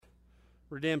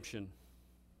redemption.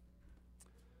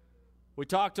 We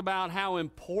talked about how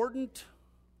important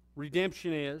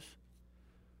redemption is.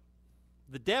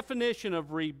 The definition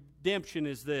of redemption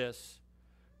is this: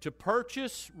 to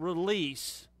purchase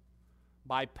release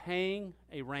by paying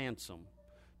a ransom.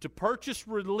 To purchase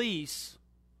release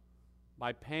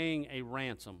by paying a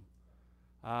ransom.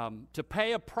 To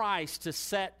pay a price to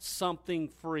set something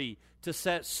free, to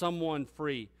set someone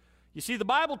free. You see, the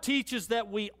Bible teaches that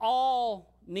we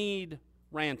all need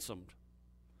ransomed.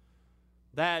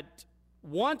 That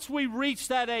once we reach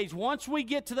that age, once we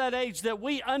get to that age, that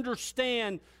we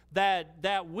understand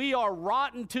that we are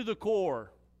rotten to the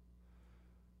core,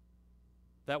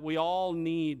 that we all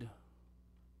need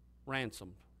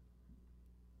ransomed.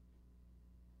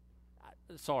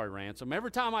 Sorry, ransom.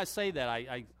 Every time I say that,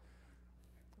 I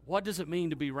what does it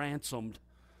mean to be ransomed?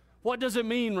 What does it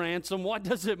mean, ransom? What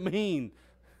does it mean?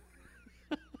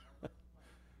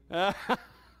 The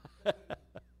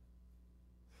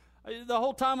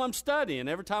whole time I'm studying,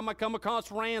 every time I come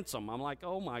across ransom, I'm like,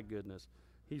 oh my goodness,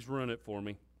 he's ruined it for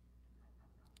me.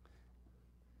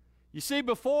 You see,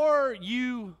 before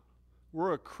you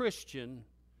were a Christian,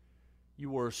 you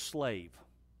were a slave.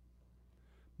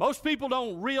 Most people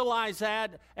don't realize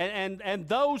that, and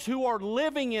those who are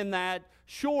living in that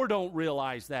sure don't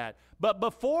realize that. But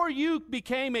before you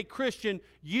became a Christian,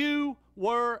 you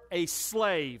were a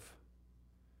slave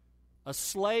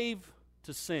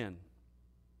to sin.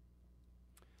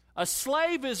 A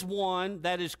slave is one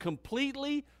that is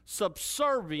completely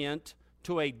subservient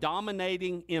to a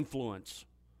dominating influence.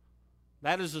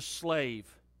 That is a slave.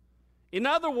 In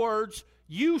other words,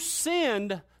 you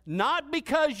sinned not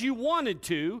because you wanted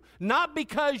to, not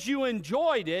because you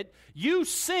enjoyed it. You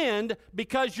sinned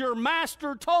because your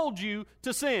master told you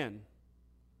to sin.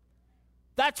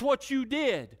 That's what you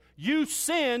did. You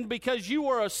sinned because you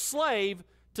were a slave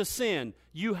to sin.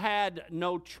 You had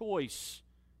no choice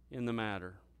in the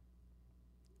matter.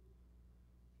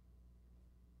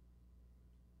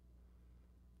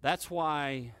 That's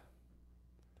why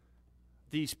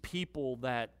these people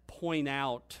that point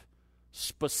out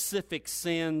specific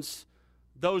sins,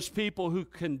 those people who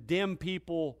condemn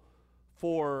people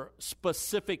for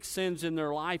specific sins in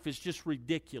their life, is just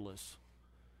ridiculous.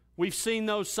 We've seen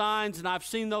those signs, and I've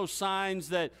seen those signs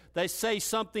that they say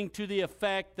something to the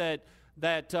effect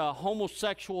that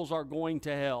homosexuals are going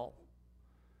to hell.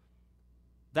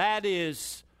 That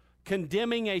is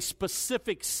condemning a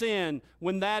specific sin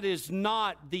when that is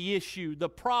not the issue. The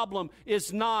problem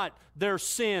is not their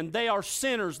sin. They are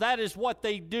sinners. That is what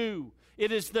they do.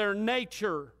 It is their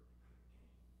nature.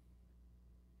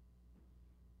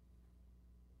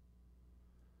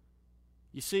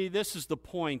 You see, this is the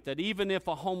point, that even if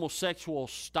a homosexual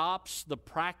stops the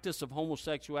practice of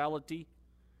homosexuality,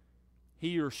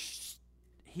 he or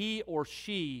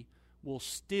she will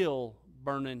still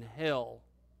burn in hell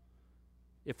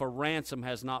if a ransom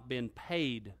has not been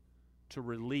paid to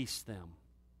release them.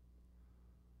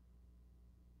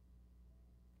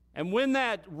 And when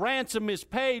that ransom is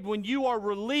paid, when you are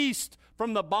released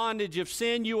from the bondage of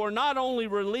sin, you are not only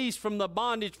released from the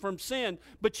bondage from sin,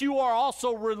 but you are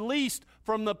also released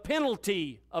from the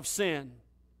penalty of sin.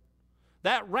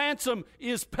 That ransom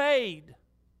is paid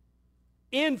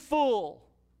in full.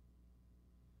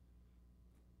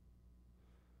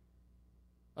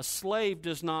 A slave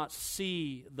does not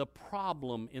see the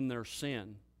problem in their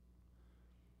sin.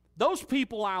 Those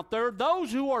people out there,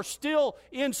 those who are still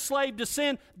enslaved to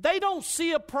sin, they don't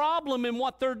see a problem in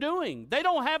what they're doing. They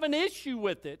don't have an issue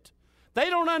with it. They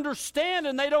don't understand,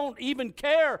 and they don't even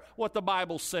care what the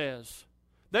Bible says.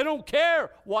 They don't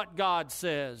care what God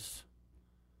says.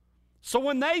 So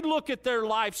when they look at their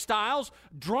lifestyles,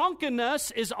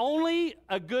 drunkenness is only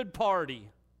a good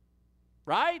party,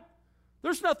 right?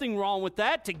 There's nothing wrong with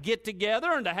that, to get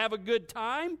together and to have a good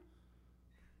time.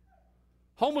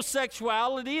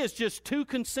 Homosexuality is just two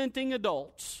consenting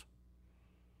adults.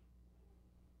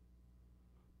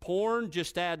 Porn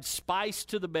just adds spice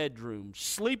to the bedroom.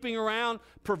 Sleeping around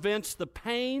prevents the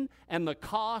pain and the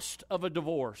cost of a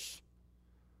divorce.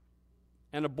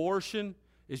 And abortion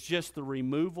is just the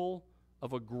removal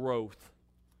of a growth,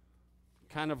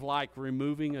 kind of like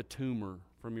removing a tumor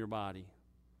from your body.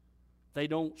 They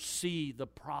don't see the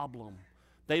problem.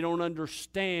 They don't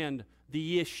understand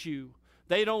the issue.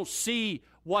 They don't see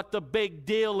what the big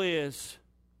deal is.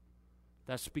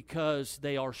 That's because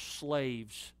they are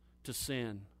slaves to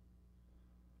sin.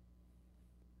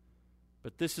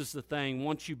 But this is the thing.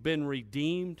 Once you've been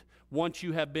redeemed, once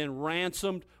you have been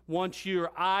ransomed, once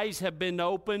your eyes have been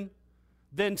opened,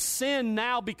 then sin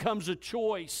now becomes a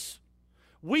choice.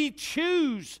 We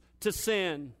choose to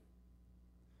sin.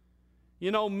 You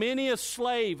know, many a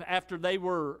slave, after they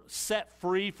were set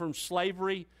free from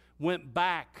slavery, went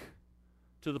back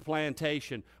to the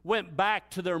plantation, went back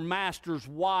to their masters.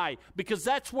 Why? Because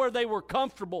that's where they were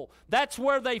comfortable. That's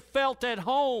where they felt at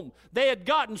home. They had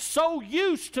gotten so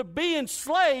used to being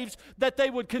slaves that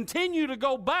they would continue to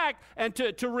go back and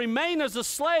to remain as a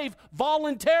slave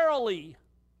voluntarily.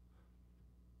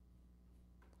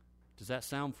 Does that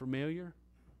sound familiar?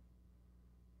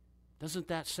 Doesn't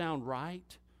that sound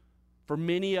right? For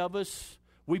many of us,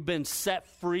 we've been set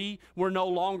free. We're no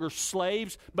longer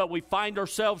slaves, but we find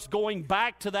ourselves going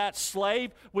back to that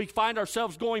slave. We find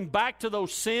ourselves going back to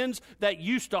those sins that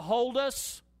used to hold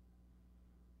us.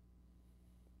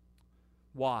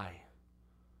 Why?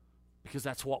 Because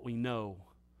that's what we know.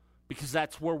 Because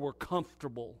that's where we're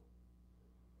comfortable.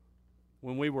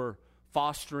 When we were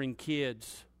fostering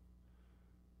kids,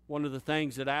 one of the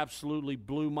things that absolutely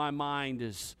blew my mind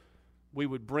is we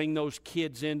would bring those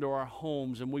kids into our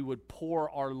homes and we would pour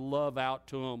our love out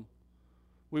to them.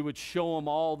 We would show them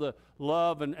all the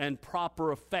love and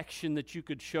proper affection that you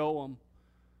could show them.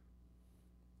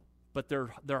 But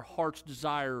their heart's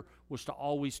desire was to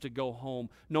always to go home,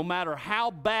 no matter how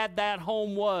bad that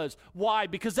home was. Why?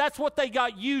 Because that's what they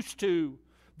got used to.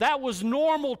 That was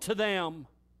normal to them.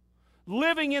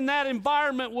 Living in that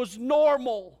environment was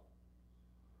normal.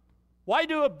 Why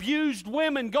do abused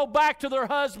women go back to their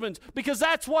husbands? Because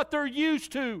that's what they're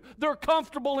used to. They're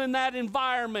comfortable in that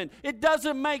environment. It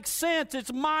doesn't make sense.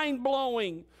 It's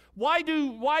mind-blowing. Why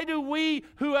do we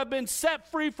who have been set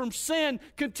free from sin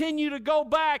continue to go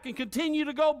back and continue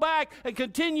to go back and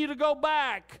continue to go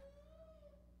back?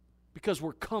 Because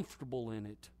we're comfortable in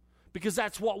it. Because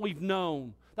that's what we've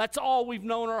known. That's all we've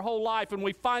known our whole life. And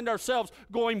we find ourselves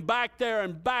going back there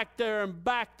and back there and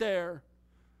back there.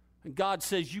 And God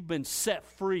says, you've been set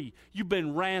free. You've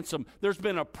been ransomed. There's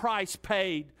been a price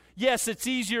paid. Yes, it's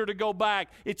easier to go back.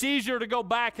 It's easier to go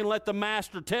back and let the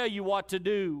master tell you what to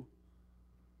do.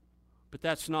 But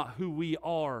that's not who we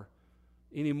are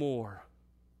anymore.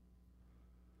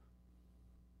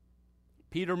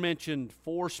 Peter mentioned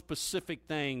 4 specific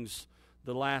things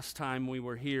the last time we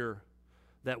were here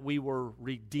that we were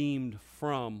redeemed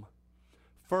from.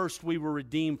 First, we were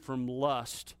redeemed from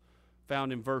lust,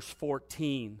 found in verse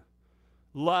 14.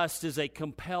 Lust is a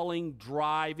compelling,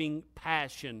 driving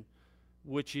passion,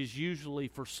 which is usually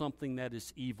for something that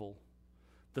is evil.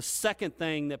 The second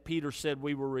thing that Peter said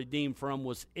we were redeemed from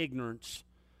was ignorance.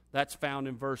 That's found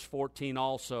in verse 14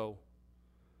 also.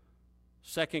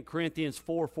 2 Corinthians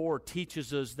 4:4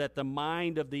 teaches us that the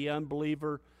mind of the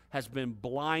unbeliever has been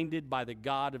blinded by the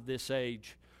god of this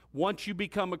age. Once you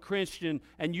become a Christian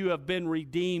and you have been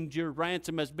redeemed, your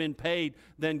ransom has been paid,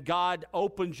 then God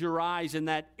opens your eyes and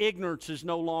that ignorance is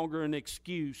no longer an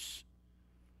excuse.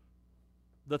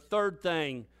 The third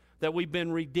thing that we've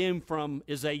been redeemed from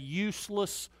is a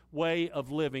useless way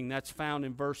of living. That's found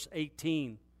in verse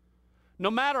 18. No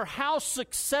matter how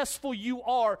successful you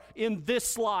are in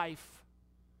this life,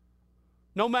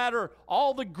 no matter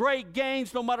all the great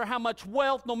gains, no matter how much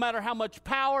wealth, no matter how much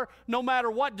power, no matter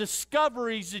what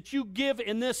discoveries that you give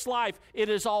in this life, it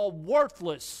is all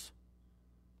worthless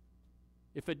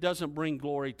if it doesn't bring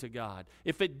glory to God.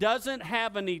 If it doesn't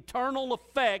have an eternal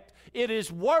effect, it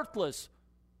is worthless.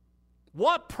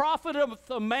 What profiteth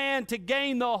a man to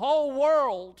gain the whole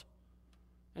world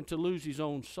and to lose his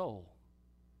own soul?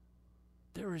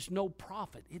 There is no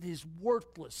profit. It is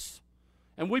worthless.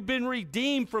 And we've been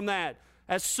redeemed from that.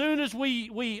 As soon as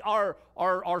we are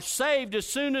saved, as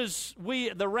soon as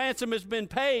the ransom has been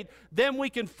paid, then we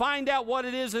can find out what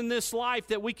it is in this life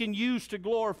that we can use to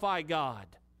glorify God.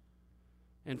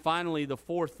 And finally, the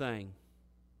fourth thing.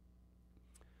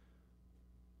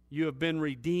 You have been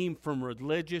redeemed from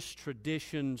religious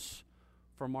traditions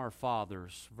from our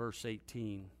fathers, verse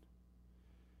 18.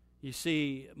 You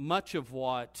see, much of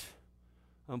what,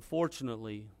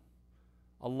 unfortunately,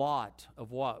 a lot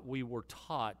of what we were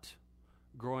taught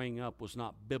growing up was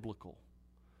not biblical.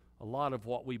 A lot of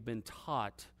what we've been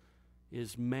taught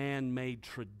is man-made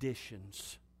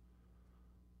traditions.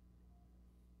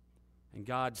 And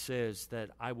God says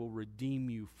that I will redeem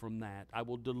you from that. I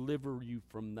will deliver you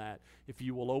from that if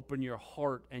you will open your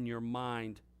heart and your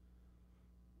mind.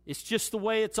 It's just the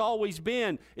way it's always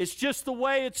been. It's just the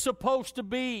way it's supposed to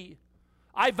be.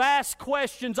 I've asked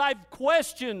questions. I've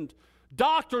questioned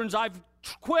doctrines. I've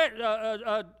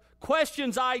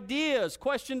questioned ideas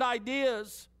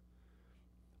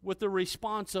with the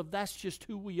response of, that's just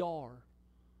who we are.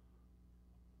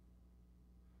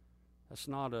 That's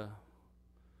not a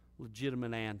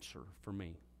legitimate answer for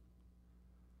me.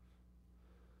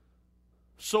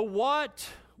 So what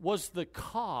was the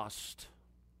cost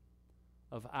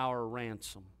of our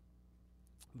ransom?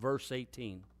 Verse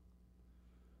 18.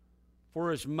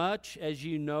 For as much as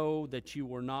you know that you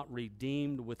were not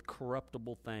redeemed with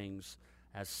corruptible things,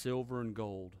 as silver and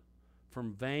gold,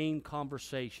 from vain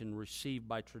conversation received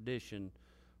by tradition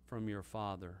from your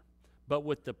father, but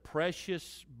with the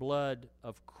precious blood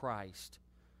of Christ,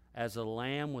 as a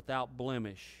lamb without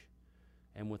blemish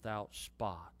and without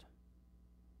spot.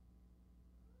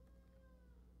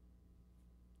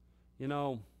 You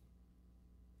know,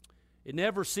 it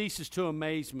never ceases to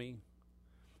amaze me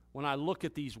when I look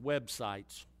at these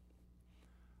websites.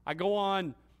 I go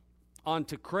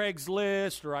onto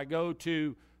Craigslist, or I go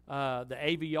to the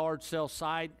AV Yard Sale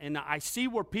site, and I see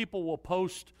where people will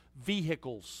post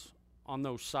vehicles on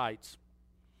those sites.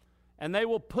 And they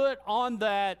will put on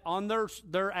that, on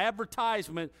their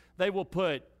advertisement, they will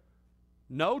put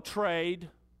no trade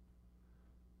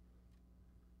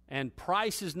and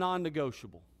price is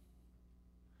non-negotiable.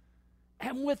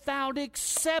 And without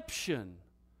exception,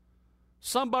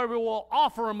 somebody will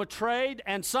offer them a trade,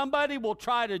 and somebody will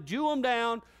try to Jew them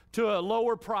down to a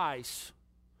lower price.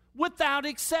 Without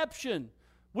exception.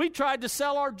 We tried to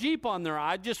sell our Jeep on there.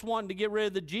 I just wanted to get rid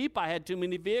of the Jeep. I had too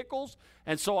many vehicles,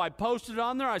 and so I posted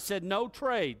on there. I said, no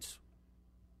trades.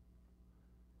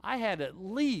 I had at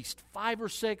least 5 or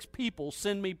 6 people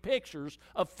send me pictures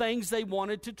of things they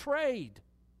wanted to trade.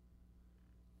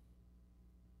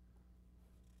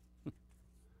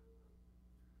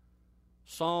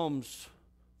 Psalms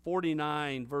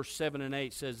 49, verse 7 and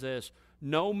 8 says this,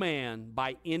 no man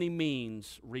by any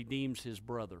means redeems his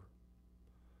brother,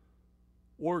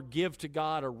 or give to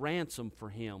God a ransom for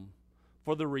him,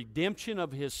 for the redemption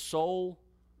of his soul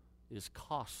is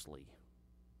costly,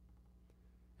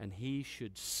 and he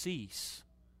should cease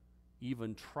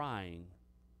even trying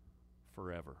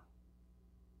forever.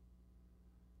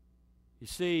 You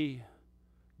see,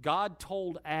 God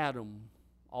told Adam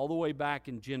all the way back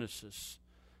in Genesis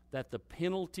that the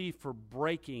penalty for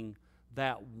breaking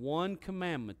that one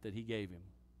commandment that he gave him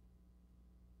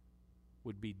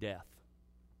would be death.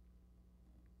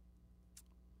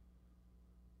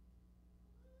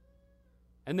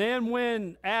 And then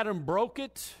when Adam broke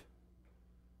it,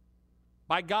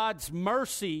 by God's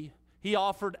mercy, he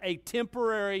offered a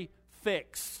temporary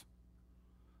fix.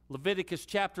 Leviticus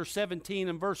chapter 17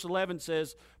 and verse 11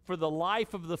 says, for the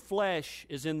life of the flesh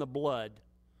is in the blood,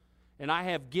 and I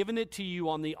have given it to you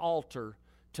on the altar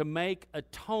to make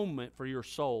atonement for your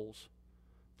souls.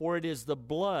 For it is the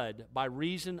blood by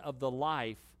reason of the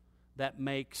life that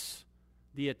makes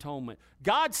the atonement.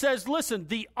 God says, listen,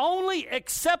 the only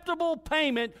acceptable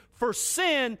payment for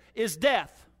sin is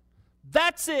death.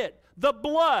 That's it. The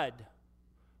blood.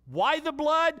 Why the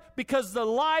blood? Because the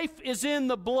life is in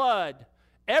the blood.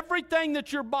 Everything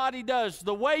that your body does,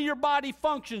 the way your body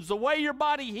functions, the way your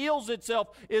body heals itself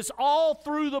is all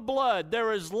through the blood.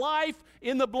 There is life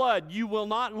in the blood. You will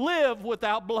not live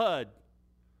without blood.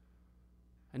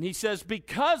 And he says,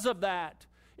 because of that,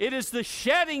 it is the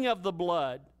shedding of the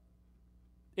blood.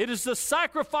 It is the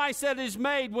sacrifice that is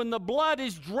made when the blood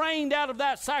is drained out of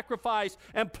that sacrifice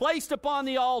and placed upon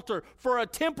the altar for a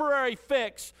temporary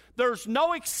fix. There's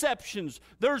no exceptions.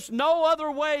 There's no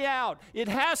other way out. It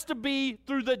has to be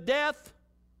through the death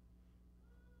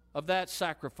of that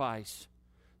sacrifice.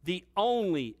 The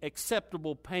only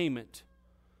acceptable payment.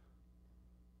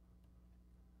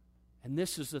 And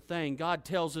this is the thing God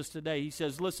tells us today. He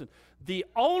says, listen, the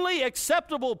only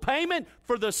acceptable payment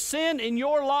for the sin in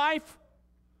your life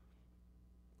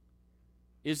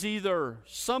is either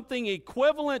something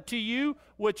equivalent to you,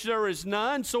 which there is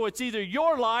none, so it's either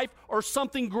your life or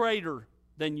something greater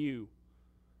than you,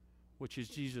 which is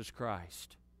Jesus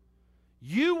Christ.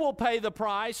 You will pay the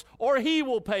price or he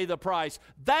will pay the price.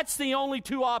 That's the only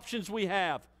two options we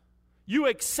have. You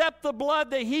accept the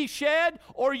blood that he shed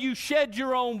or you shed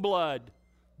your own blood.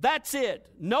 That's it.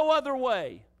 No other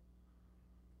way.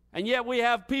 And yet we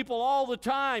have people all the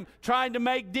time trying to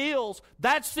make deals.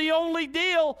 That's the only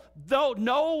deal, though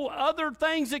no other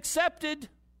things accepted.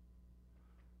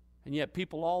 And yet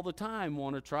people all the time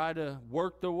want to try to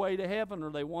work their way to heaven,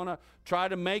 or they want to try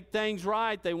to make things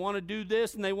right. They want to do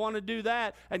this and they want to do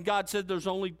that. And God said there's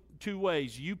only two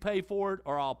ways. You pay for it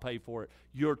or I'll pay for it.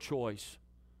 Your choice.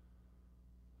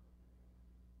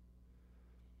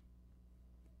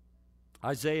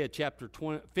 Isaiah chapter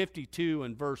 52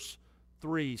 and verse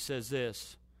 3 says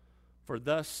this, for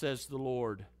thus says the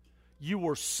Lord, you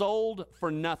were sold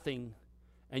for nothing,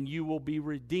 and you will be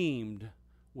redeemed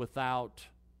without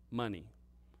money.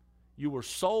 You were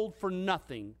sold for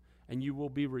nothing, and you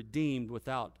will be redeemed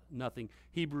without nothing.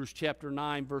 Hebrews chapter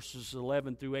 9, verses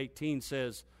 11 through 18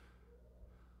 says,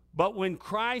 but when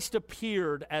Christ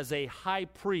appeared as a high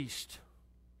priest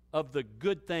of the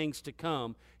good things to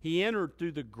come, he entered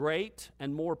through the great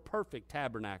and more perfect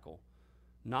tabernacle,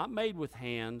 not made with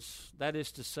hands, that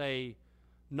is to say,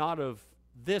 not of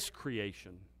this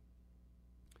creation,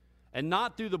 and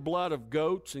not through the blood of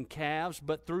goats and calves,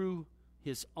 but through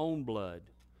his own blood.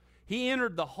 He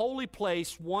entered the holy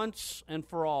place once and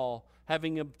for all,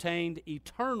 having obtained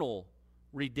eternal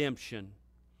redemption.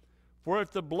 For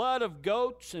if the blood of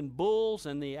goats and bulls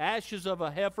and the ashes of a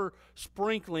heifer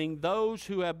sprinkling those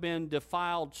who have been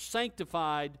defiled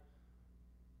sanctified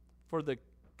for the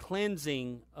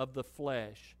cleansing of the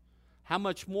flesh, how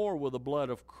much more will the blood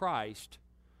of Christ,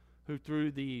 who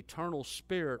through the eternal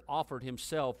Spirit offered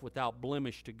himself without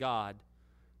blemish to God,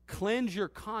 cleanse your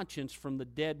conscience from the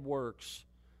dead works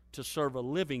to serve a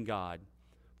living God?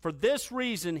 For this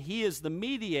reason he is the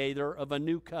mediator of a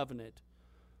new covenant,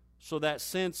 so that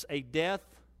since a death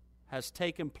has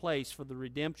taken place for the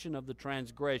redemption of the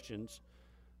transgressions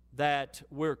that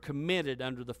were committed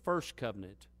under the first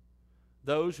covenant,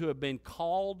 those who have been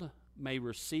called may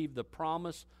receive the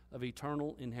promise of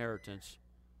eternal inheritance.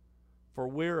 For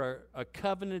where a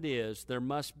covenant is, there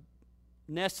must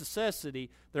necessity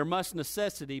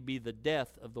be the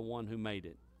death of the one who made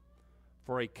it.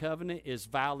 For a covenant is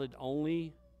valid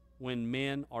only when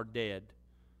men are dead,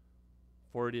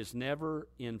 for it is never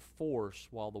in force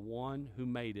while the one who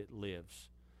made it lives.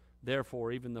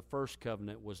 Therefore, even the first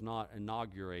covenant was not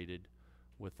inaugurated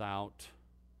without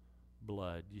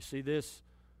blood. You see this?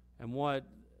 And what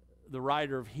the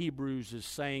writer of Hebrews is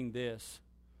saying this: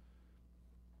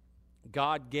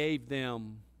 God gave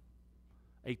them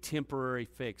a temporary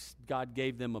fix. God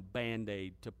gave them a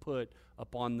Band-Aid to put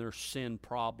upon their sin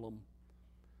problem.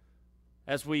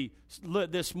 As we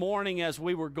this morning, as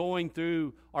we were going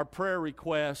through our prayer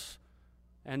requests,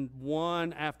 and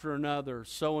one after another,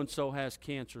 so-and-so has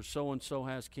cancer, so-and-so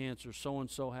has cancer,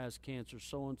 so-and-so has cancer,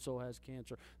 so-and-so has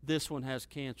cancer, this one has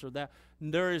cancer, that.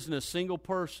 There isn't a single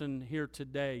person here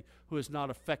today who is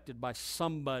not affected by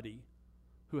somebody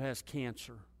who has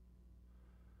cancer.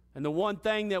 And the one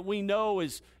thing that we know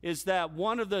is that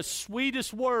one of the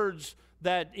sweetest words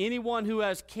that anyone who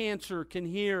has cancer can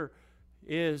hear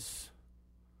is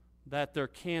that their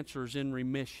cancer is in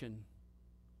remission.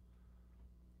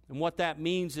 And what that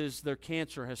means is their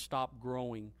cancer has stopped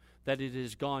growing, that it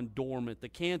has gone dormant. The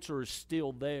cancer is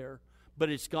still there, but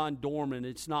it's gone dormant.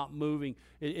 It's not moving.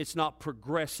 It's not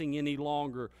progressing any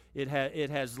longer. It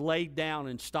has laid down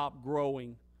and stopped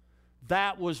growing.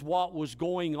 That was what was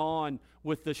going on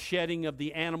with the shedding of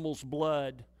the animal's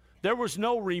blood. There was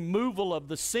no removal of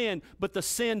the sin, but the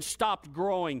sin stopped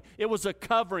growing. It was a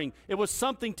covering. It was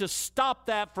something to stop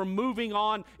that from moving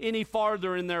on any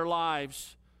farther in their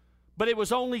lives. But it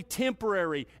was only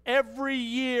temporary. Every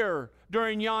year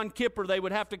during Yom Kippur, they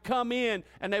would have to come in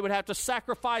and they would have to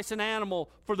sacrifice an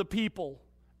animal for the people.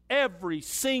 Every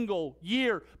single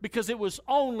year, because it was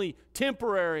only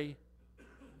temporary.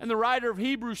 And the writer of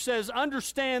Hebrews says,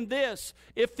 understand this: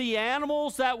 if the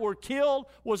animals that were killed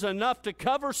was enough to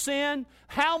cover sin,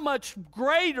 how much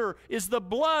greater is the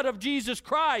blood of Jesus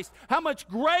Christ? How much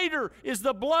greater is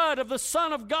the blood of the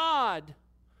Son of God?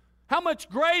 How much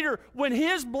greater when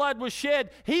his blood was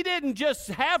shed? He didn't just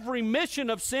have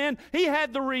remission of sin, he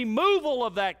had the removal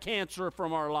of that cancer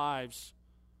from our lives.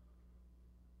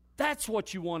 That's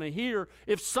what you want to hear.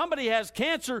 If somebody has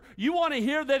cancer, you want to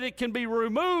hear that it can be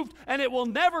removed and it will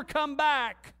never come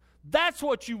back. That's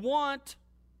what you want.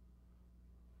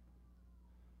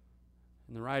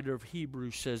 And the writer of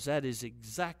Hebrews says that is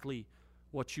exactly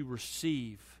what you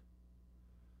receive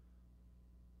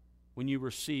when you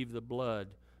receive the blood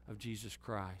of Jesus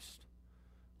Christ.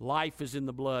 Life is in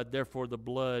the blood, therefore the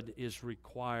blood is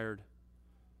required.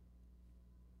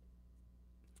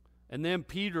 And then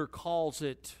Peter calls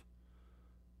it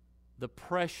the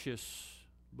precious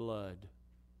blood.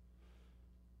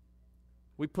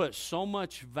 We put so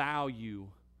much value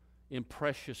in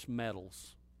precious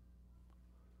metals.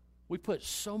 We put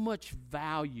so much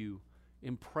value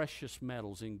in precious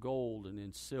metals, in gold and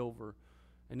in silver,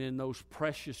 and in those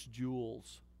precious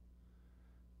jewels.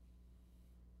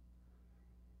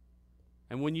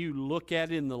 And when you look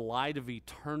at it in the light of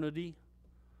eternity,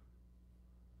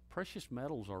 precious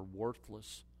metals are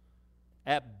worthless.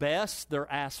 At best,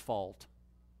 they're asphalt.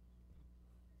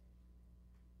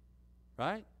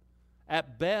 Right?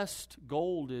 At best,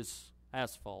 gold is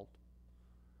asphalt.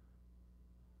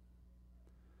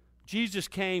 Jesus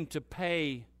came to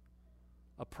pay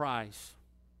a price.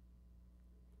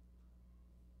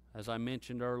 As I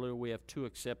mentioned earlier, we have two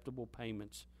acceptable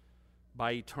payments: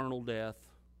 by eternal death,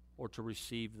 or to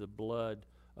receive the blood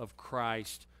of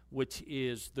Christ, which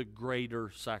is the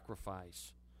greater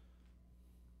sacrifice.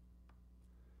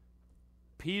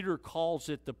 Peter calls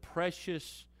it the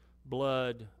precious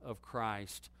blood of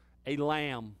Christ, a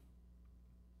lamb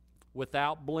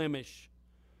without blemish.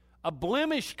 A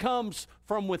blemish comes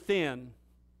from within.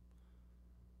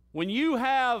 When you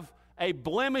have a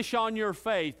blemish on your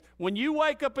faith, when you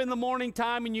wake up in the morning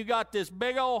time and you got this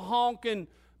big old honking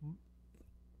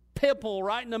pimple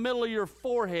right in the middle of your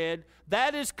forehead,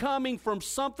 that is coming from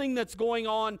something that's going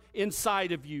on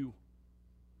inside of you.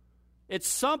 It's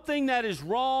something that is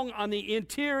wrong on the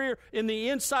interior, in the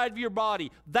inside of your body.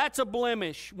 That's a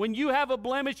blemish. When you have a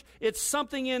blemish, it's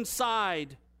something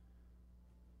inside.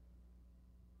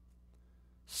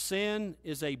 Sin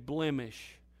is a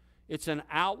blemish. It's an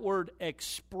outward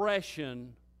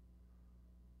expression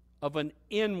of an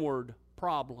inward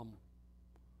problem.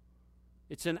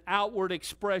 It's an outward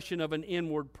expression of an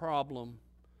inward problem.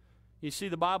 You see,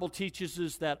 the Bible teaches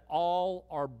us that all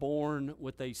are born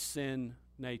with a sin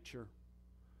nature.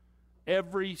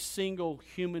 Every single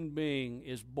human being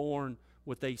is born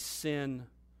with a sin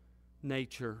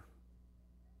nature.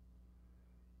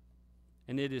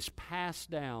 And it is passed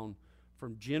down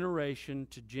from generation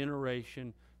to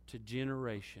generation to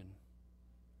generation.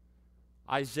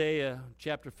 Isaiah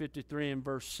chapter 53 and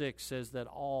verse 6 says that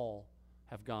all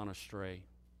have gone astray.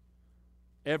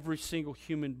 Every single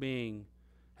human being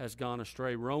has gone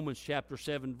astray. Romans chapter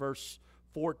 7 verse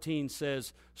 14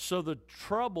 says, so the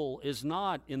trouble is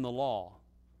not in the law.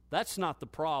 That's not the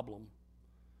problem.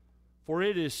 For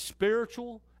it is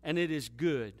spiritual and it is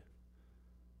good.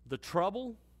 The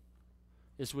trouble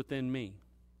is within me.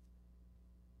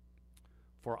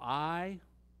 For I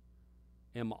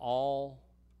am all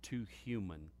too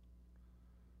human,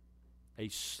 a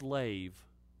slave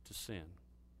to sin.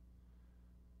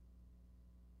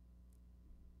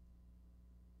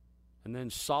 And then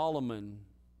Solomon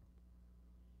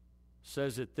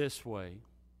says it this way,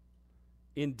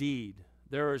 indeed,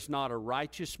 there is not a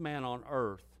righteous man on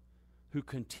earth who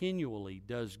continually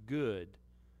does good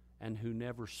and who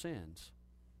never sins.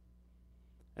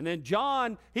 And then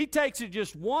John, he takes it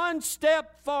just one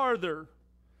step farther.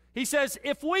 He says,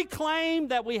 if we claim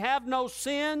that we have no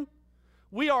sin,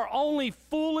 we are only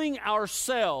fooling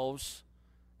ourselves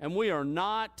and we are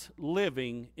not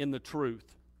living in the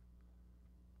truth.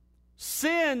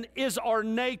 Sin is our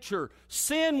nature.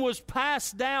 Sin was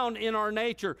passed down in our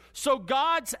nature. So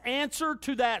God's answer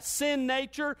to that sin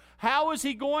nature, how is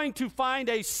He going to find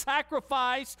a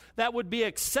sacrifice that would be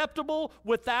acceptable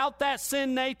without that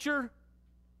sin nature?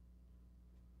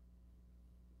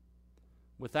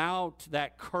 Without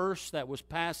that curse that was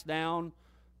passed down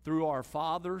through our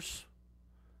fathers?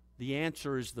 The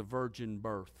answer is the virgin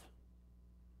birth.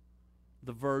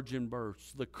 The virgin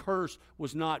birth. The curse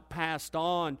was not passed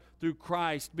on through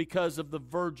Christ because of the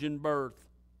virgin birth.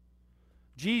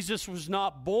 Jesus was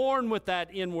not born with that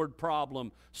inward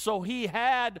problem, so He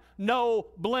had no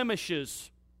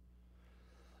blemishes.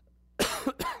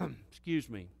 Excuse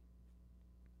me.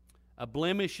 A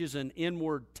blemish is an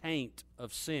inward taint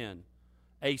of sin.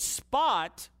 A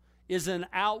spot is an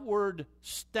outward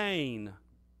stain.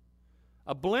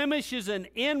 A blemish is an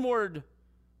inward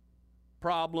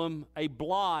problem. A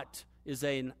blot is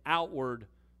an outward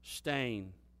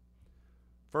stain.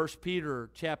 1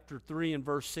 Peter chapter 3 and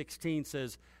verse 16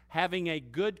 says, having a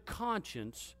good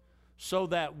conscience, so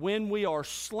that when we are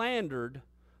slandered,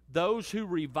 those who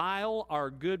revile our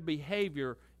good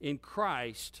behavior in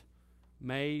Christ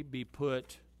may be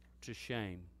put to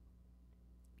shame.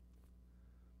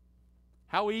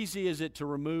 How easy is it to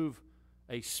remove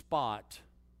a spot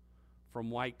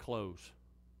from white clothes?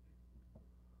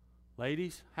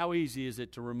 Ladies, how easy is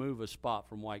it to remove a spot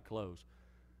from white clothes?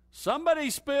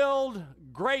 Somebody spilled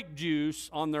grape juice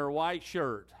on their white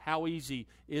shirt. How easy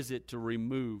is it to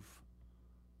remove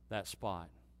that spot?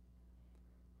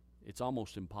 It's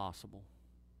almost impossible.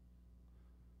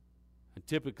 And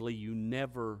typically, you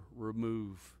never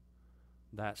remove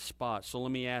that spot. So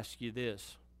let me ask you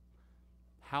this.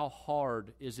 How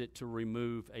hard is it to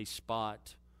remove a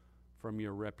spot from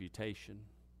your reputation?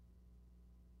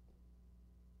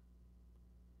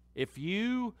 If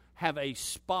you have a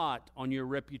spot on your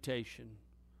reputation,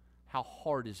 how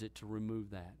hard is it to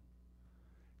remove that?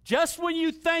 Just when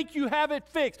you think you have it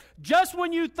fixed, just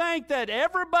when you think that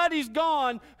everybody's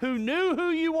gone who knew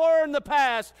who you were in the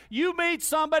past, you meet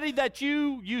somebody that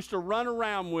you used to run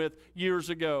around with years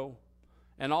ago,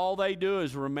 and all they do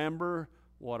is remember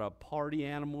what a party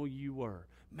animal you were.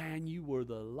 Man, you were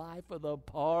the life of the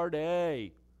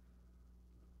party.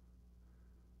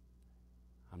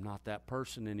 I'm not that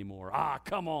person anymore. Ah,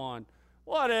 come on.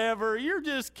 Whatever. You're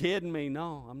just kidding me.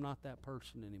 No, I'm not that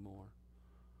person anymore.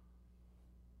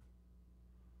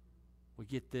 We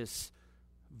get this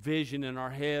vision in our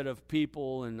head of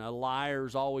people, and a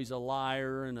liar's always a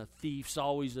liar, and a thief's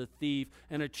always a thief,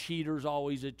 and a cheater's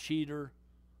always a cheater.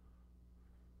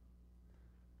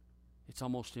 It's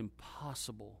almost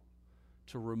impossible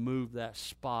to remove that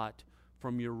spot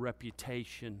from your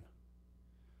reputation.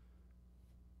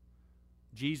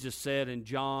 Jesus said in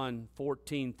John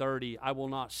 14:30, I will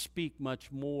not speak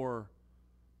much more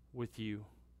with you,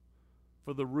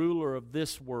 for the ruler of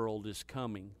this world is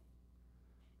coming.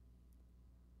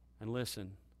 And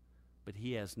listen, but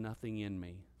he has nothing in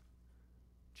me.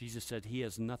 Jesus said he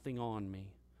has nothing on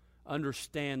me.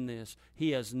 Understand this.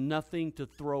 He has nothing to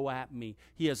throw at me.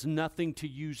 He has nothing to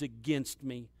use against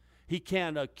me. He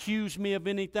can't accuse me of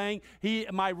anything.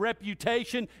 My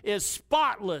reputation is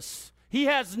spotless. He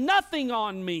has nothing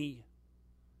on me.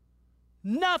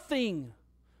 Nothing.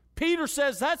 Peter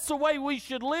says that's the way we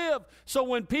should live. So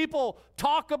when people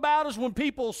talk about us, when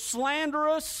people slander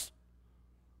us,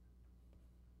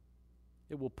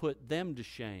 it will put them to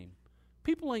shame.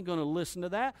 People ain't going to listen to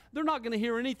that. They're not going to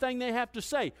hear anything they have to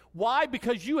say. Why?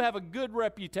 Because you have a good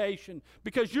reputation.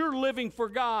 Because you're living for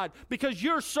God. Because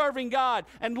you're serving God.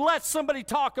 And let somebody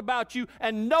talk about you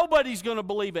and nobody's going to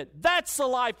believe it. That's the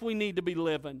life we need to be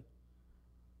living.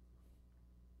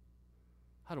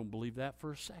 I don't believe that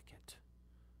for a second.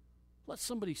 Let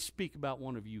somebody speak about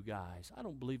one of you guys. I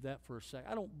don't believe that for a second.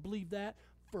 I don't believe that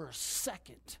for a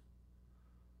second.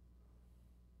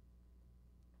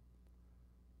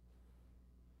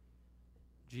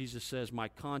 Jesus says, my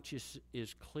conscience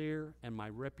is clear and my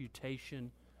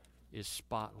reputation is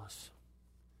spotless.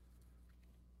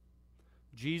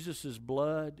 Jesus'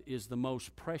 blood is the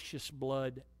most precious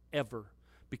blood ever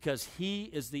because he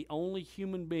is the only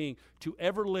human being to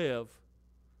ever live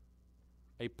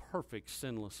a perfect,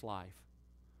 sinless life.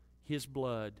 His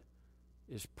blood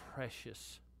is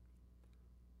precious.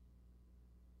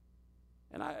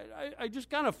 And I just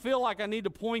kind of feel like I need to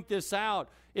point this out.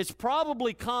 It's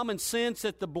probably common sense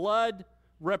that the blood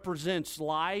represents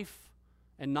life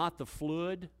and not the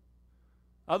fluid.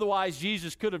 Otherwise,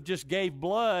 Jesus could have just gave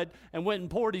blood and went and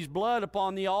poured his blood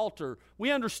upon the altar.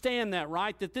 We understand that,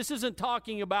 right? That this isn't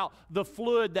talking about the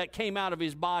fluid that came out of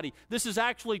his body. This is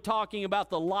actually talking about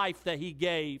the life that he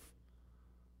gave.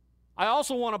 I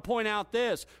also want to point out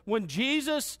this. When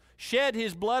Jesus shed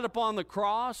his blood upon the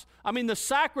cross, the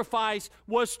sacrifice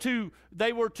was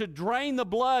they were to drain the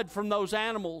blood from those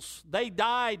animals. They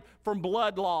died from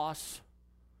blood loss.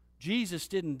 Jesus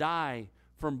didn't die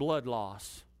from blood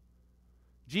loss.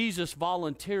 Jesus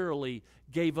voluntarily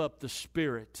gave up the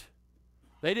Spirit.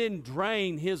 They didn't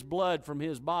drain his blood from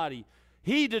his body.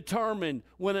 He determined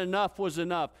when enough was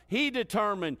enough. He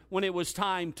determined when it was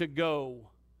time to go.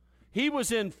 He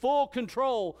was in full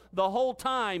control the whole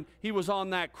time he was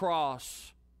on that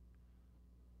cross.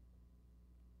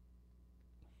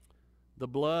 The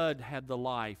blood had the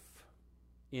life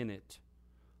in it.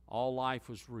 All life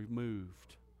was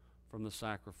removed from the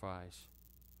sacrifice.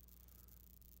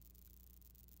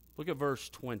 Look at verse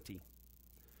 20.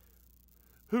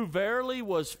 Who verily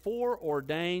was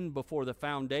foreordained before the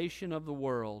foundation of the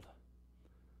world,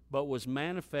 but was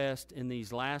manifest in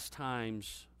these last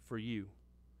times for you,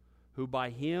 who by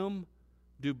him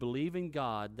do believe in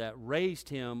God, that raised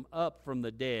him up from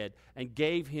the dead and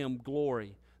gave him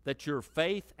glory, that your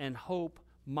faith and hope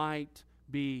might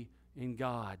be in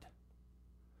God.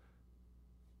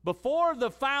 Before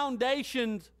the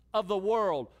foundations of the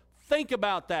world, think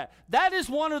about that. That is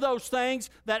one of those things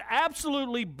that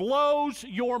absolutely blows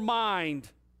your mind.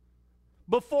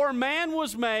 Before man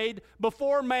was made,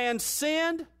 before man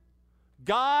sinned,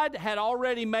 God had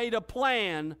already made a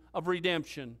plan of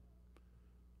redemption.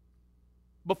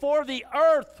 Before the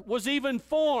earth was even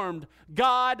formed,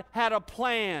 God had a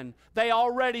plan. They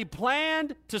already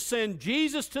planned to send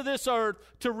Jesus to this earth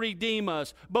to redeem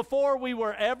us before we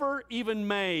were ever even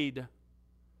made.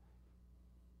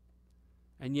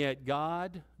 And yet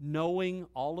God, knowing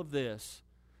all of this,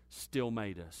 still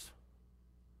made us.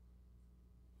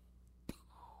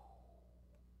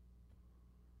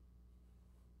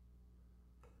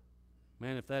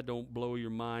 Man, if that don't blow your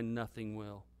mind, nothing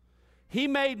will. He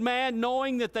made man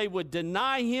knowing that they would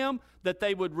deny him, that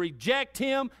they would reject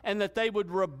him, and that they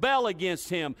would rebel against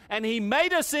him. And he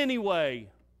made us anyway.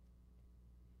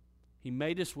 He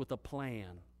made us with a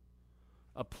plan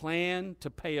to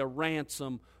pay a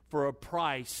ransom for a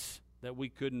price that we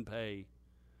couldn't pay.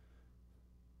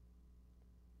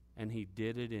 And he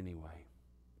did it anyway.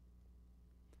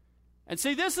 And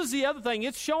see, this is the other thing.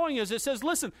 It's showing us, it says,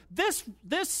 listen, this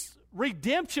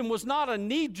redemption was not a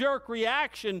knee-jerk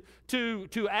reaction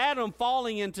to Adam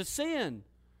falling into sin.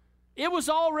 It was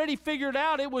already figured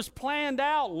out. It was planned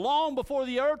out long before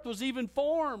the earth was even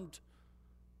formed.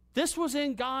 This was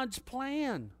in God's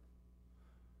plan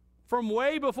from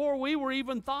way before we were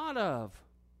even thought of.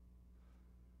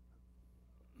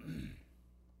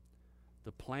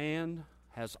 The plan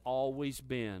has always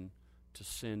been to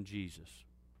send Jesus.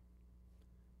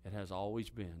 It has always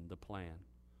been the plan.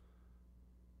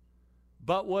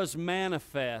 But was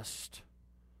manifest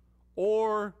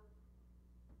or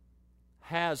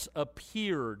has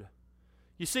appeared.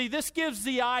 You see, this gives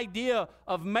the idea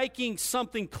of making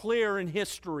something clear in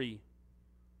history.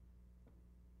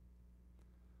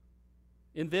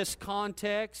 In this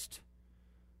context,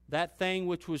 that thing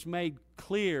which was made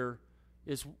clear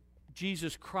is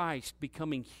Jesus Christ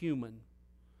becoming human.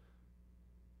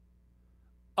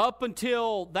 Up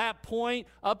until that point,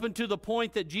 up until the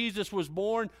point that Jesus was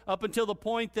born, up until the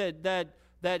point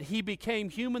that he became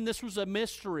human, this was a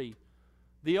mystery.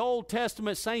 The Old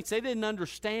Testament saints, they didn't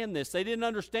understand this. They didn't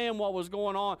understand what was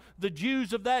going on. The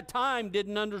Jews of that time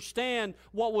didn't understand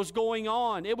what was going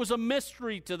on. It was a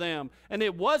mystery to them. And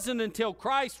it wasn't until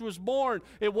Christ was born,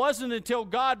 it wasn't until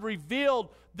God revealed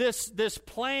this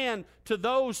plan to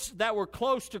those that were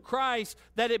close to Christ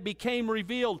that it became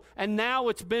revealed. And now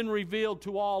it's been revealed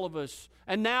to all of us.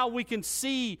 And now we can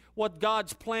see what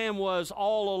God's plan was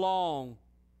all along.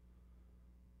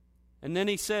 And then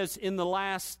he says, in the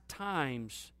last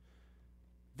times,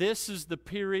 this is the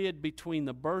period between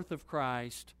the birth of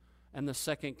Christ and the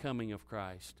second coming of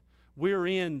Christ. We're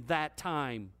in that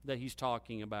time that he's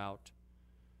talking about.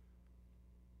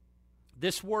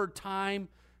 This word time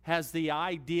has the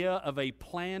idea of a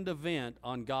planned event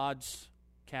on God's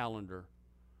calendar.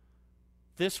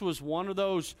 This was one of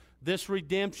those, this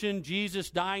redemption,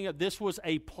 Jesus dying, this was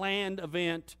a planned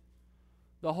event.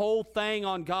 The whole thing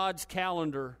on God's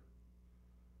calendar.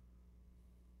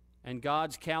 And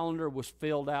God's calendar was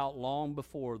filled out long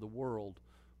before the world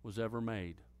was ever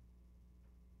made.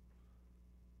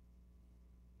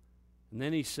 And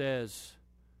then he says,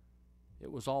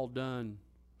 it was all done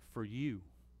for you.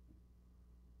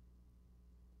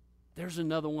 There's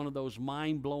another one of those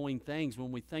mind-blowing things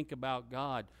when we think about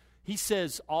God. He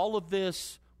says all of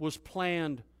this was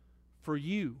planned for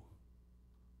you.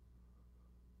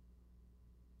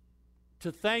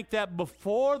 To think that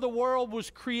before the world was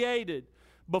created,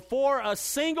 before a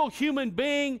single human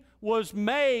being was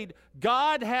made,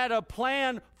 God had a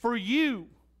plan for you.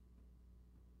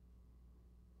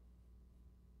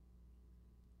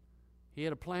 He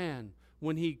had a plan.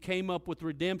 When he came up with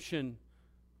redemption,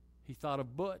 he thought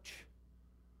of Butch.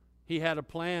 He had a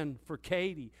plan for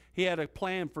Katie. He had a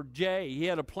plan for Jay. He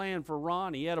had a plan for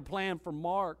Ronnie. He had a plan for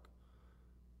Mark.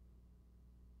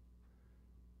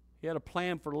 He had a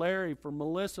plan for Larry, for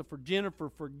Melissa, for Jennifer,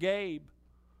 for Gabe,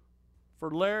 for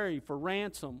Larry, for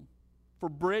Ransom, for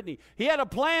Brittany. He had a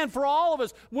plan for all of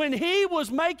us. When he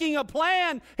was making a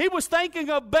plan, he was thinking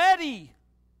of Betty.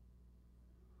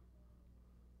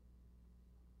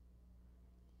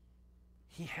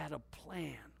 He had a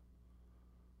plan.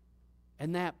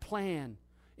 And that plan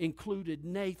included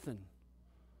Nathan.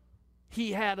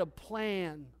 He had a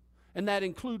plan, and that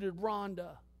included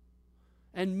Rhonda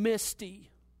and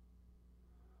Misty.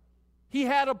 He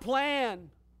had a plan.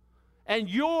 And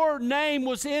your name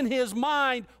was in his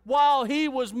mind while he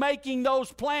was making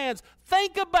those plans.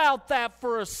 Think about that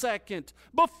for a second.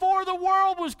 Before the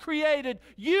world was created,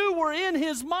 you were in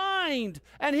his mind,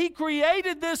 and he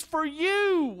created this for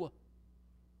you.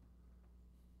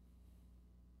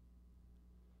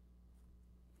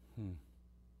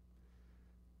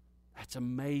 That's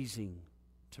amazing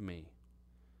to me.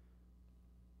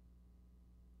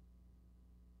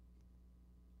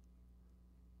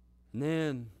 And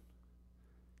then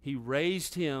he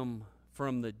raised him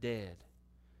from the dead.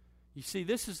 You see,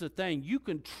 this is the thing. You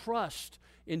can trust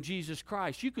in Jesus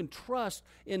Christ. You can trust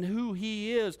in who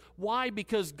he is. Why?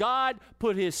 Because God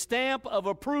put his stamp of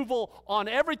approval on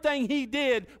everything he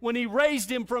did when he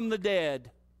raised him from the dead.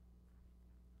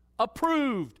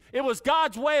 Approved. It was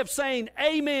God's way of saying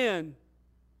amen.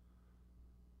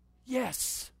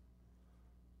 Yes.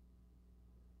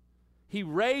 He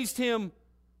raised him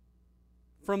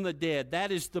from the dead.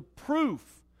 That is the proof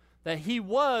that he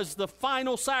was the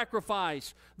final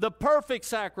sacrifice, the perfect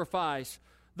sacrifice.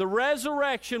 The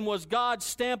resurrection was God's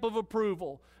stamp of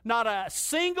approval. Not a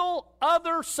single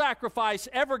other sacrifice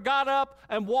ever got up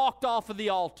and walked off of the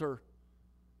altar.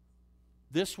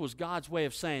 This was God's way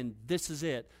of saying, this is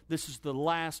it. This is the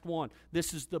last one.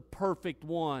 This is the perfect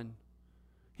one.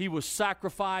 He was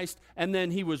sacrificed, and then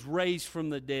he was raised from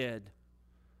the dead.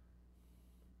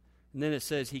 And then it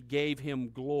says he gave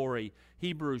him glory.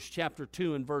 Hebrews chapter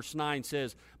 2 and verse 9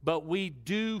 says, but we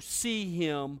do see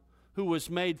him who was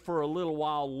made for a little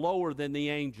while lower than the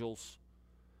angels,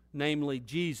 namely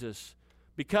Jesus,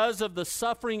 Because of the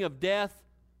suffering of death,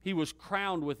 he was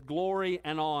crowned with glory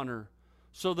and honor,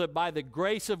 so that by the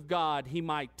grace of God he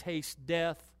might taste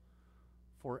death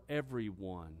for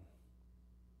everyone.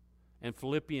 And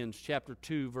Philippians chapter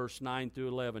 2, verse 9 through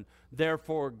 11,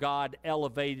 therefore God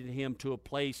elevated him to a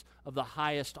place of the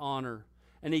highest honor,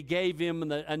 and he gave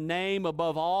him a name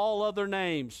above all other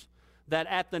names, that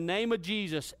at the name of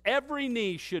Jesus every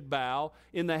knee should bow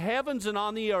in the heavens and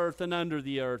on the earth and under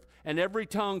the earth, and every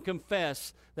tongue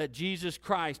confess that Jesus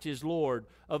Christ is Lord,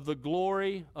 of the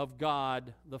glory of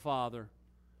God the Father.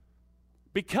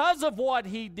 Because of what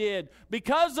he did,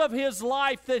 because of his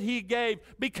life that he gave,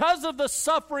 because of the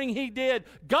suffering he did,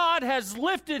 God has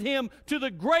lifted him to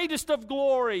the greatest of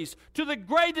glories, to the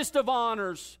greatest of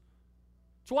honors.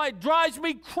 That's why it drives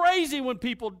me crazy when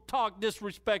people talk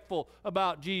disrespectful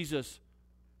about Jesus.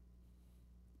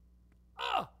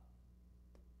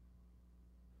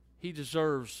 He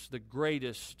deserves the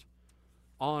greatest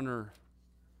honor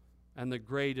and the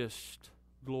greatest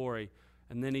glory.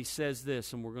 And then he says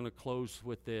this, and we're going to close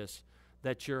with this,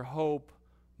 that your hope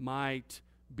might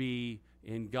be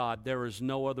in God. There is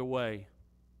no other way.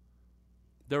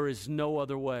 There is no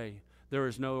other way. There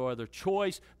is no other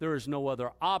choice. There is no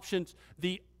other options.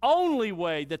 The only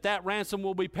way that that ransom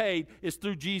will be paid is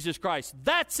through Jesus Christ.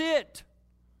 That's it.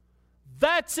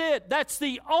 That's it. That's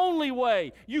the only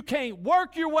way. You can't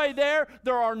work your way there.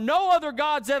 There are no other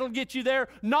gods that'll get you there.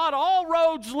 Not all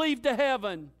roads lead to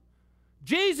heaven.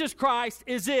 Jesus Christ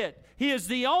is it. He is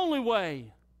the only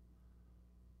way.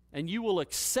 And you will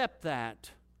accept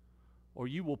that, or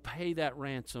you will pay that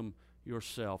ransom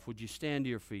yourself. Would you stand to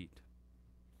your feet?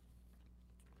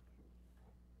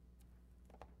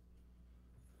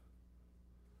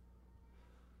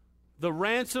 The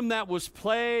ransom that was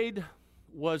paid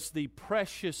was the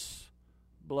precious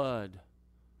blood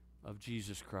of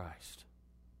Jesus Christ.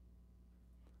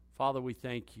 Father, we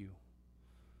thank you.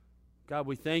 God,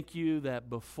 we thank you that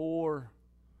before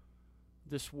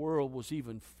this world was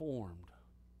even formed,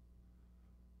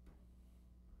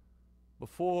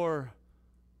 before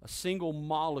a single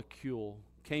molecule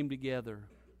came together,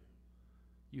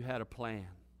 you had a plan.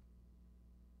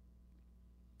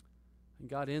 And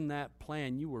God, in that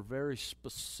plan, you were very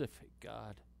specific,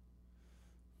 God.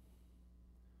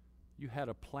 You had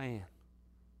a plan.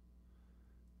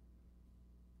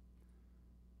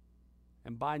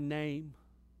 And by name,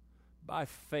 by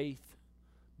faith,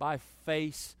 by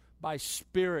face, by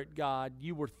spirit, God,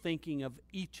 you were thinking of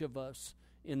each of us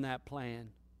in that plan.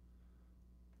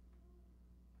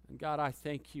 And God, I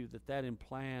thank you that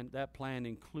that plan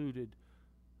included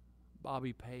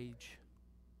Bobby Page,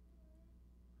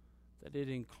 that it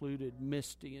included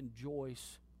Misty and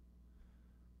Joyce.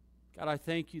 God, I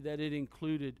thank you that it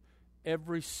included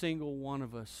every single one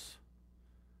of us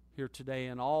here today,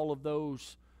 and all of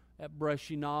those at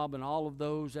Brushy Knob, and all of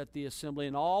those at the assembly,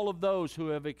 and all of those who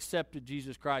have accepted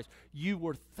Jesus Christ. You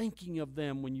were thinking of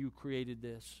them when you created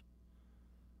this.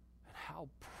 And how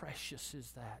precious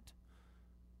is that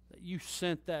you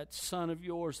sent that son of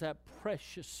yours, that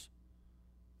precious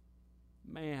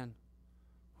man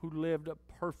who lived a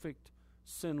perfect,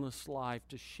 sinless life,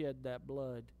 to shed that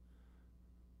blood.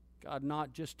 God,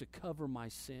 not just to cover my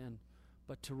sin,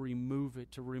 but to remove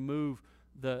it, to remove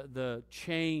the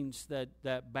chains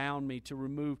that bound me, to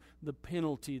remove the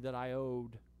penalty that I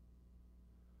owed.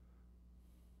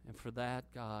 And for that,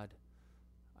 God,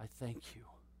 I thank you.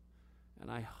 And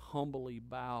I humbly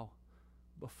bow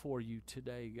before you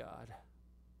today, God.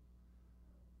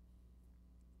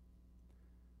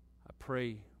 I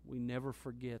pray we never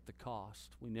forget the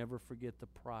cost. We never forget the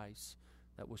price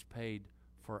that was paid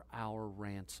for our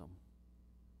ransom.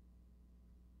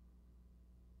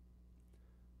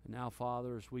 And now,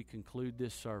 Father, as we conclude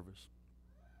this service,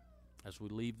 as we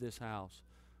leave this house,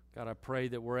 God, I pray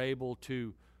that we're able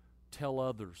to tell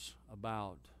others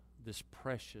about this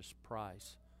precious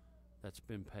price that's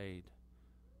been paid,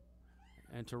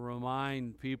 and to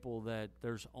remind people that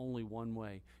there's only one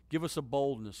way. Give us a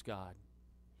boldness, God.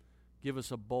 Give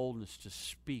us a boldness to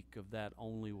speak of that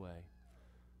only way.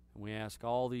 And we ask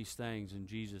all these things in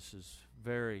Jesus'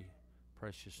 very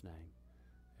precious name.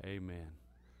 Amen.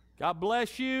 God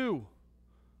bless you.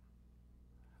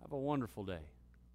 Have a wonderful day.